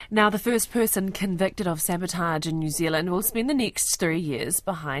Now, the first person convicted of sabotage in New Zealand will spend the next 3 years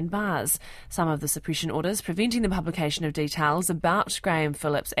behind bars. Some of the suppression orders preventing the publication of details about Graham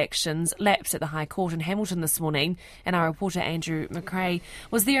Phillips' actions lapsed at the High Court in Hamilton this morning, and our reporter Andrew McRae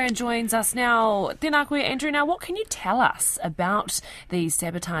was there and joins us now. Tēnā koe, Andrew. Now, what can you tell us about these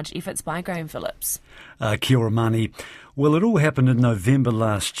sabotage efforts by Graham Phillips? Kia ora, Mani. Well, it all happened in November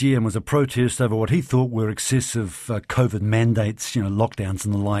last year and was a protest over what he thought were excessive COVID mandates, lockdowns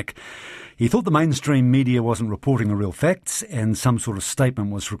and the like. He thought the mainstream media wasn't reporting the real facts and some sort of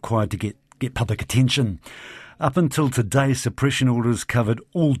statement was required to get public attention. Up until today, suppression orders covered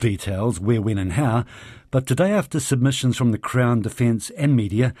all details, where, when and how. But today, after submissions from the Crown, Defence and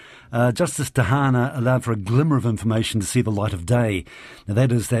media, Justice Tahana allowed for a glimmer of information to see the light of day. Now,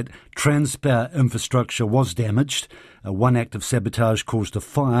 that is that Transpower infrastructure was damaged. One act of sabotage caused a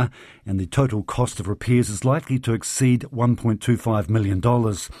fire, and the total cost of repairs is likely to exceed $1.25 million.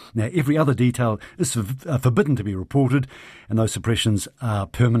 Now, every other detail is forbidden to be reported, and those suppressions are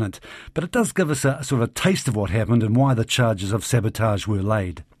permanent. But it does give us a sort of a taste of what happened and why the charges of sabotage were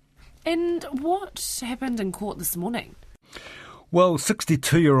laid. And what happened in court this morning? Well,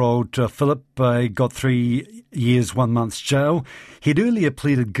 62-year-old Philip got 3 years, 1 month's jail. He'd earlier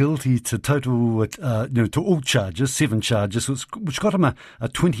pleaded guilty to to all charges, 7 charges, which got him a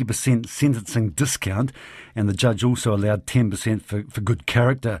 20% sentencing discount, and the judge also allowed 10% for good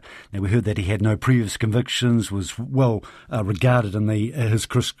character. Now, we heard that he had no previous convictions, was well regarded in his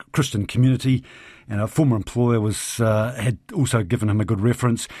Christian community, and a former employer had also given him a good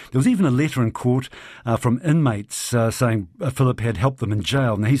reference. There was even a letter in court from inmates saying Philip had helped them in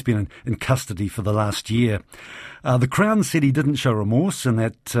jail. Now, he's been in custody for the last year. The Crown said he didn't show remorse and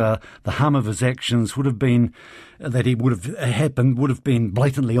that the harm of his actions would have been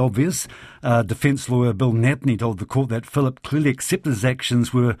blatantly obvious. Defence lawyer Bill Napney told the court that Philip clearly accepted his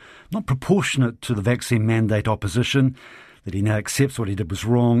actions were not proportionate to the vaccine mandate opposition, that he now accepts what he did was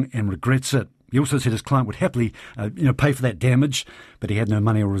wrong and regrets it. He also said his client would happily, pay for that damage, but he had no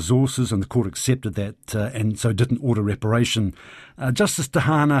money or resources, and the court accepted that and so didn't order reparation. Justice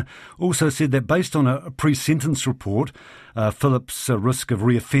Tahana also said that based on a pre-sentence report, Phillips' risk of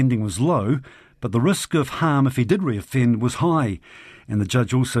reoffending was low, but the risk of harm if he did reoffend was high. And the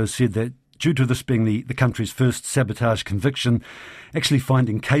judge also said that due to this being the country's first sabotage conviction, actually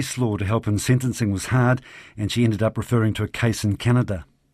finding case law to help in sentencing was hard, and she ended up referring to a case in Canada.